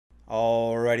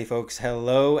Alrighty folks,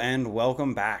 hello and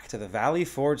welcome back to the Valley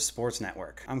Forge Sports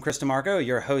Network. I'm Chris DeMarco,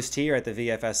 your host here at the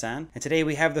VFSN, and today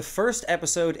we have the first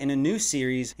episode in a new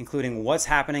series including what's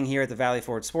happening here at the Valley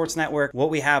Forge Sports Network, what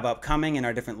we have upcoming in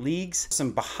our different leagues,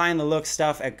 some behind the look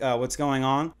stuff at what's going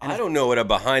on. And I don't know what a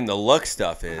behind the look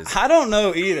stuff is. I don't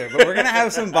know either, but we're going to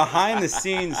have some behind the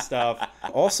scenes stuff.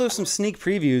 Also some sneak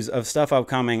previews of stuff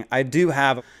upcoming. I do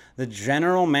have the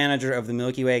general manager of the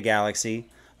Milky Way Galaxy,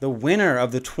 the winner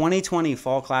of the 2020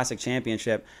 Fall Classic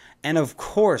Championship, and of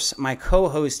course, my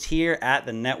co-host here at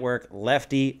the network,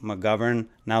 Lefty McGovern.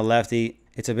 Now, Lefty,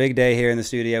 it's a big day here in the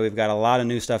studio. We've got a lot of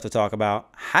new stuff to talk about.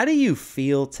 How do you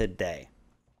feel today?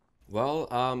 Well,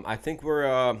 I think we're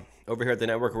over here at the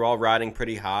network, we're all riding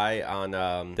pretty high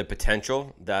on the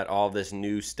potential that all this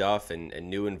new stuff and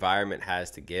new environment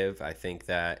has to give. I think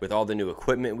that with all the new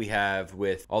equipment we have,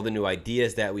 with all the new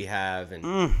ideas that we have,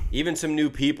 and even some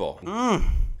new people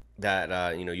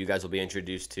that you guys will be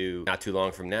introduced to not too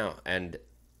long from now, and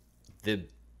the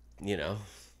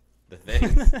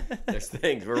things. There's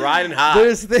things. We're riding high.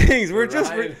 There's things. We're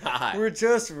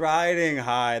just riding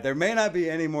high. There may not be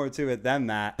any more to it than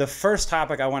that. The first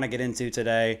topic I want to get into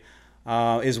today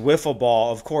is wiffle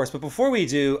ball, of course. But before we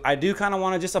do, I do kind of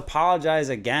want to just apologize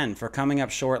again for coming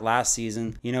up short last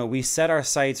season. You know, we set our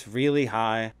sights really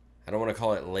high. I don't want to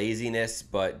call it laziness,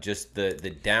 but just the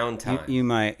downtime. You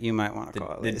might want to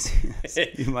call it laziness.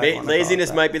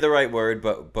 Laziness might be the right word,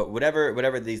 but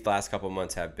whatever these last couple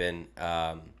months have been.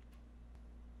 I'm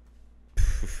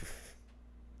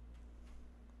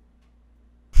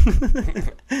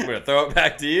gonna throw it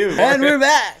back to you. And we're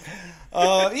back.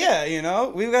 Yeah,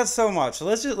 we've got so much. So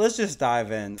let's just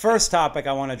dive in. First topic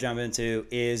I want to jump into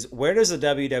is, where does the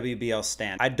WWBL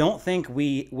stand? I don't think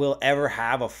we will ever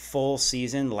have a full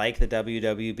season like the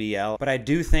WWBL, but I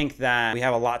do think that we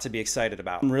have a lot to be excited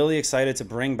about. I'm really excited to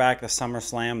bring back the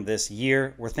SummerSlam this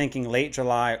year. We're thinking late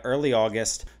July, early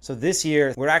August. So this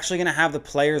year, we're actually going to have the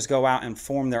players go out and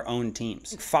form their own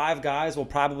teams. 5 guys will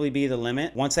probably be the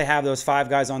limit. Once they have those 5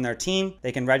 guys on their team,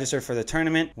 they can register for the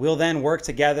tournament. We'll then work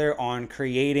together on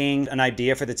creating an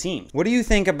idea for the team. What do you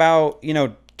think about,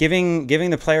 giving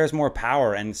the players more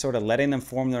power and sort of letting them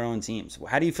form their own teams?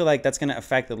 How do you feel like that's going to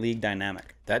affect the league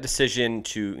dynamic? That decision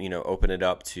to, open it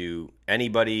up to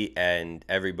anybody and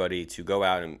everybody to go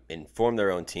out and form their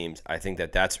own teams, I think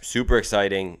that that's super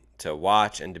exciting to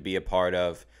watch and to be a part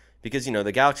of, because,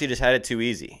 the Galaxy just had it too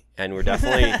easy. And we're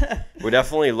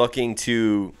definitely looking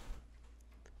to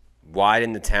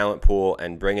widen the talent pool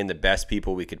and bring in the best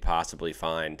people we could possibly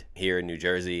find here in New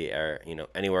Jersey or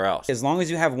anywhere else. As long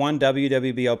as you have one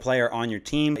WWBL player on your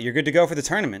team, you're good to go for the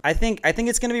tournament. I think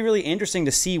it's going to be really interesting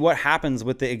to see what happens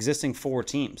with the existing 4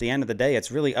 teams. At the end of the day,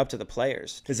 it's really up to the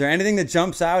players. Is there anything that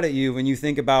jumps out at you when you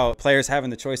think about players having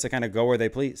the choice to kind of go where they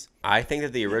please? I think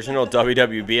that the original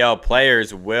WWBL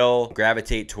players will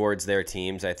gravitate towards their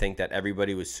teams. I think that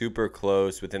everybody was super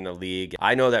close within the league.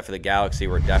 I know that for the Galaxy,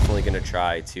 we're definitely going to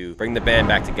try to bring the band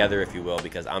back together, if you will,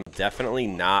 because I'm definitely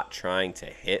not trying to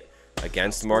hit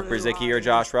against Mark Brzezicki or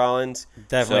Josh Rollins.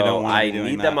 Definitely don't want to be doing that.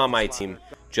 I need them on my team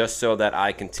just so that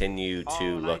I continue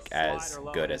to look as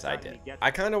good as I did. I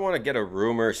kind of want to get a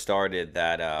rumor started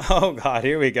that oh God,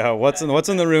 here we go. What's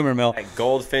in the rumor mill?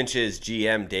 Goldfinch's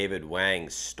GM David Wang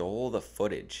stole the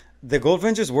footage. The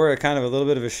Goldfinches were kind of a little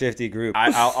bit of a shifty group.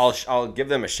 I'll give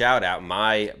them a shout out.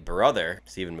 My brother,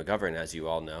 Stephen McGovern, as you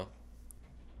all know,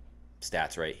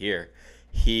 stats right here,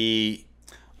 he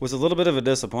was a little bit of a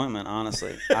disappointment,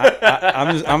 honestly.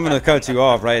 I'm going to cut you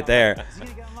off right there.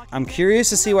 I'm curious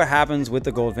to see what happens with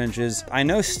the Goldfinches. I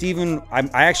know Steven,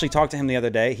 I actually talked to him the other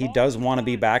day. He does want to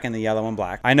be back in the yellow and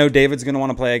black. I know David's going to want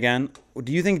to play again.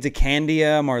 Do you think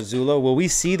DeCandia, Marzullo, will we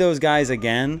see those guys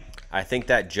again? I think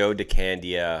that Joe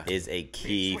DeCandia is a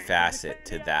key facet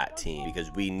to that team,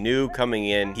 because we knew coming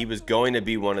in he was going to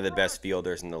be one of the best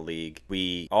fielders in the league.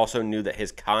 We also knew that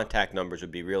his contact numbers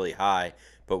would be really high,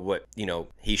 but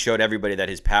he showed everybody that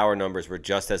his power numbers were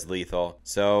just as lethal.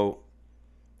 So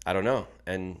I don't know,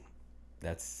 and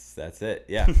that's it.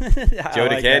 Yeah. Joe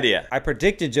DeCandia. I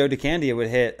predicted Joe DeCandia would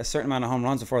hit a certain amount of home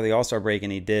runs before the All-Star break,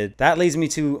 and he did. That leads me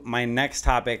to my next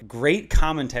topic. Great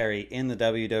commentary in the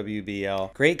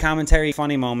WWBL. Great commentary,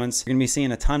 funny moments. You're going to be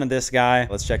seeing a ton of this guy.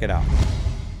 Let's check it out.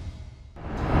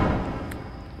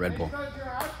 Red Bull.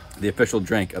 The official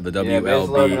drink of the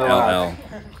WLBLLW.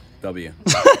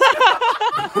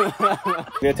 I'm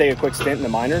going to take a quick stint in the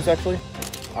minors, actually.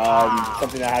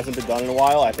 Something that hasn't been done in a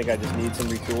while. I think I just need some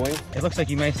retooling. It looks like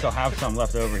you may still have some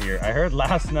left over here. I heard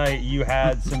last night you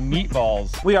had some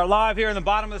meatballs. We are live here in the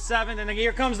bottom of the 7th, and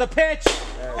here comes the pitch,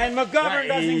 and McGovern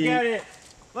doesn't get it.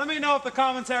 Let me know if the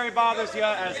commentary bothers you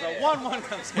as the 1-1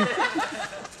 comes in.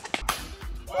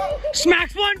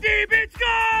 Smacks one deep, it's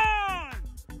gone!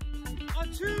 A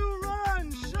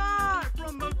 2-run shot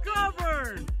from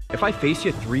McGovern. If I face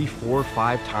you 3, 4,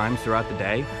 5 times throughout the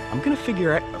day, I'm gonna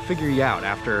figure you out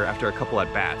after a couple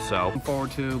at bats. So looking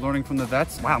forward to learning from the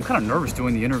vets. Wow, I'm kind of nervous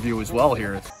doing the interview as well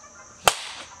here.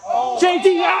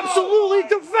 JD absolutely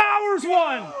devours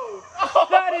one.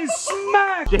 That is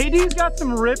smack. JD's got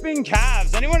some ripping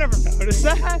calves. Anyone ever notice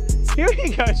that? Here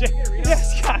you go, JD.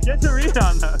 Yes, God, get the read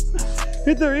on those.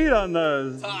 Get the read on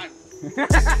those. I'm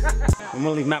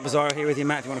gonna leave Matt Bizarro here with you.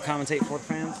 Matt, if you want to commentate for the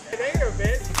fans. There,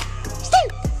 bitch.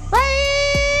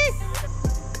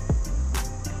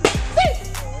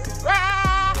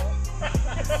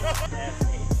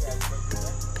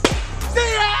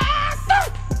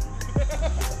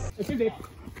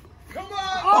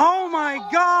 Oh my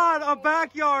God, a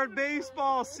backyard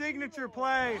baseball signature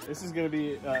play. This is going to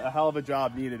be a hell of a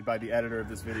job needed by the editor of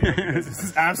this video because this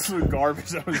is absolute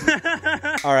garbage.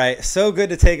 All right, so good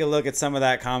to take a look at some of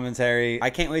that commentary. I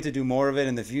can't wait to do more of it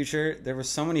in the future. There were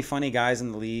so many funny guys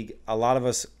in the league. A lot of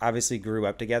us obviously grew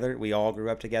up together. We all grew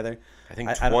up together. I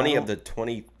think 20 of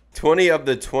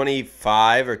the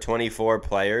 25 or 24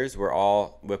 players were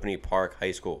all Whippany Park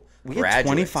High School We graduates. had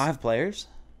 25 players?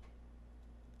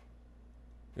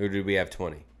 Or did we have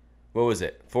 20? What was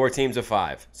it? 4 teams of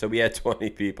 5. So we had 20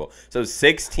 people. So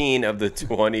 16 of the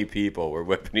 20 people were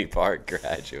Whippany Park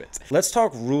graduates. Let's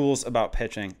talk rules about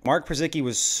pitching. Mark Przicki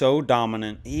was so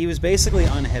dominant. He was basically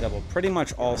unhittable pretty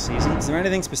much all season. Is there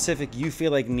anything specific you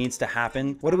feel like needs to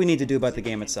happen? What do we need to do about the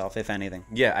game itself, if anything?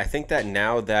 Yeah, I think that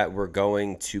now that we're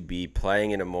going to be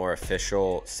playing in a more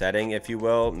official setting, if you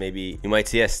will, maybe you might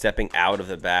see us stepping out of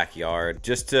the backyard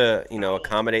just to, you know,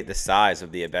 accommodate the size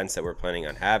of the events that we're planning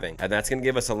on having. And that's going to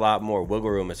give us a lot more wiggle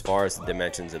room as far as the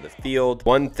dimensions of the field.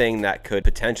 One thing that could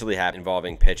potentially happen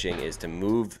involving pitching is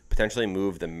to potentially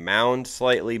move the mound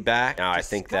slightly back. Now, I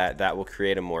think that that will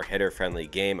create a more hitter-friendly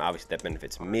game. Obviously, that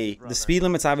benefits me. The speed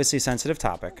limit's obviously a sensitive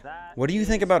topic. What do you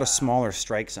think about a smaller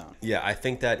strike zone? Yeah, I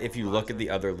think that if you look at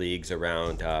the other leagues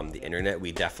around the internet,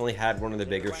 we definitely had one of the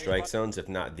bigger strike zones, if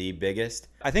not the biggest.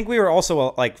 I think we were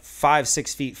also like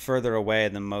 5-6 feet further away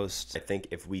than most. I think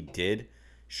if we did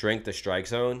shrink the strike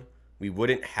zone, we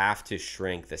wouldn't have to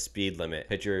shrink the speed limit.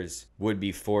 Pitchers would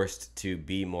be forced to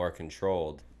be more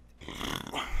controlled.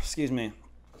 Excuse me.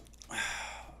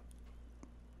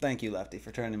 Thank you, Lefty,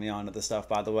 for turning me on to this stuff,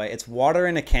 by the way. It's water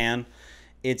in a can.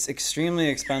 It's extremely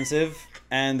expensive,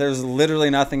 and there's literally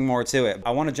nothing more to it.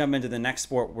 I want to jump into the next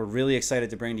sport we're really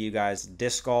excited to bring to you guys,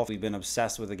 disc golf. We've been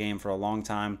obsessed with the game for a long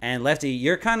time. And Lefty,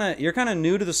 you're kind of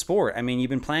new to the sport. I mean,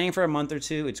 you've been playing for a month or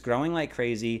two. It's growing like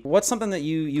crazy. What's something that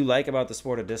you like about the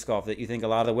sport of disc golf that you think a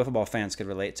lot of the wiffle ball fans could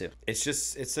relate to? It's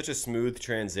such a smooth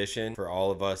transition for all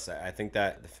of us. I think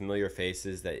that the familiar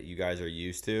faces that you guys are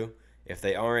used to, if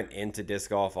they aren't into disc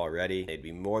golf already, they'd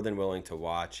be more than willing to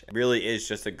watch. It really is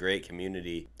just a great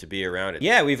community to be around it.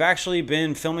 Yeah, we've actually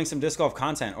been filming some disc golf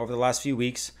content over the last few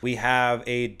weeks. We have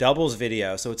a doubles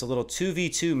video, so it's a little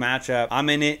 2v2 matchup. I'm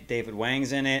in it, David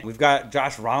Wang's in it. We've got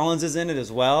Josh Rollins is in it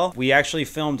as well. We actually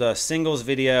filmed a singles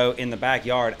video in the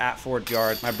backyard at Ford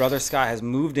Yard. My brother Scott has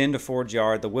moved into Ford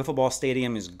Yard. The wiffle ball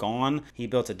stadium is gone. He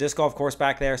built a disc golf course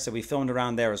back there, so we filmed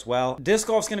around there as well. Disc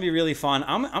golf's gonna be really fun.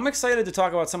 I'm excited to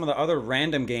talk about some of the other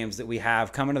random games that we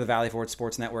have coming to the Valley Forge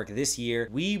Sports Network this year.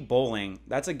 Wii Bowling.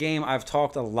 That's a game I've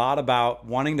talked a lot about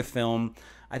wanting to film.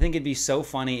 I think it'd be so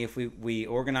funny if we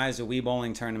organized a Wii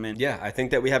Bowling tournament. Yeah, I think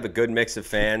that we have a good mix of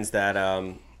fans that,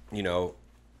 you know,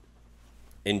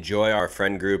 enjoy our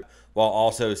friend group while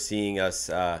also seeing us,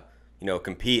 you know,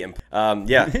 compete. And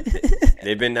yeah,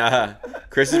 they've been,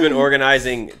 Chris has been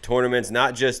organizing tournaments,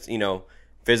 not just, you know,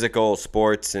 physical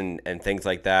sports and things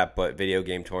like that, but video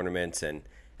game tournaments and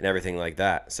everything like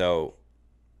that. So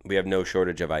we have no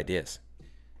shortage of ideas.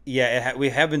 Yeah, we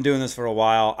have been doing this for a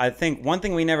while. I think one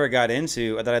thing we never got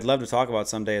into that I'd love to talk about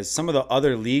someday is some of the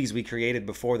other leagues we created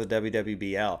before the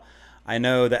WWBL. I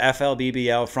know the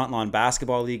FLBBL, Front Lawn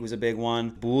Basketball League, was a big one.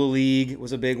 Bool League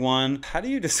was a big one. How do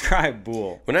you describe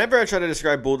Bool? Whenever I try to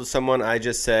describe Bool to someone, I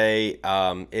just say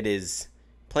it is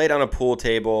played on a pool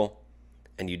table,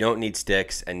 and you don't need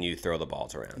sticks, and you throw the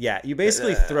balls around. Yeah, you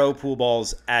basically throw pool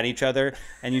balls at each other,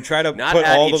 and you try to not put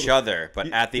at all each other,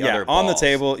 but at the other balls. on the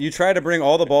table. You try to bring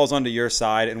all the balls onto your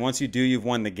side, and once you do, you've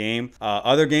won the game.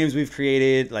 Other games we've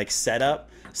created, like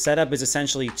Setup. Setup is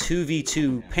essentially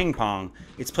 2v2 ping pong.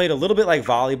 It's played a little bit like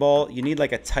volleyball. You need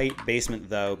like a tight basement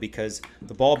though, because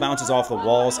the ball bounces off the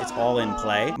walls. It's all in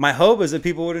play. My hope is that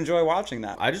people would enjoy watching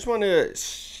that. I just want to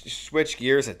switch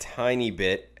gears a tiny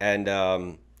bit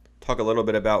and talk a little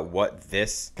bit about what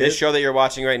this show that you're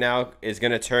watching right now is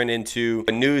going to turn into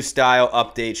a news style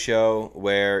update show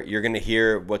where you're going to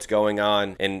hear what's going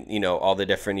on and, you know, all the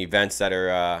different events that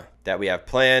are that we have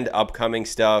planned, upcoming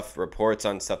stuff, reports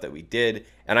on stuff that we did.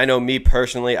 And I know me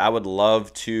personally, I would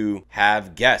love to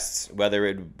have guests, whether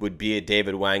it would be a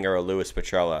David Wang or a Louis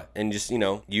Petrella, and just, you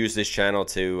know, use this channel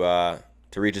to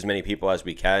reach as many people as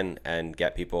we can and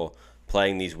get people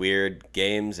playing these weird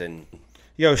games. And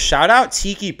yo, shout out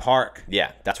Tiki Park.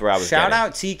 Yeah, that's where I was Shout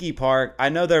out Tiki Park. I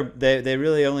know they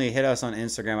really only hit us on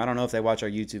Instagram. I don't know if they watch our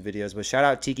YouTube videos, but shout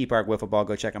out Tiki Park Wiffle Ball.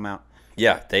 Go check them out.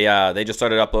 Yeah, they just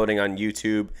started uploading on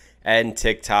YouTube and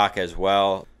TikTok as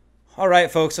well. All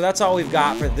right, folks, so that's all we've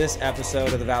got for this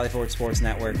episode of the Valley Forge Sports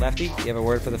Network. Lefty, you have a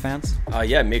word for the fans?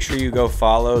 Yeah, make sure you go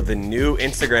follow the new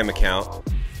Instagram account,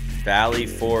 Valley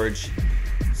Forge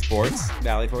Sports,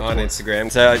 Valley Forge on Sports. Instagram.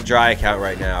 It's a dry account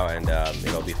right now, and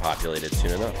it'll be populated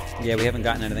soon enough. Yeah, we haven't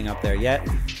gotten anything up there yet,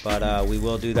 but we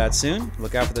will do that soon.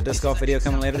 Look out for the disc golf video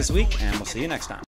coming later this week, and we'll see you next time.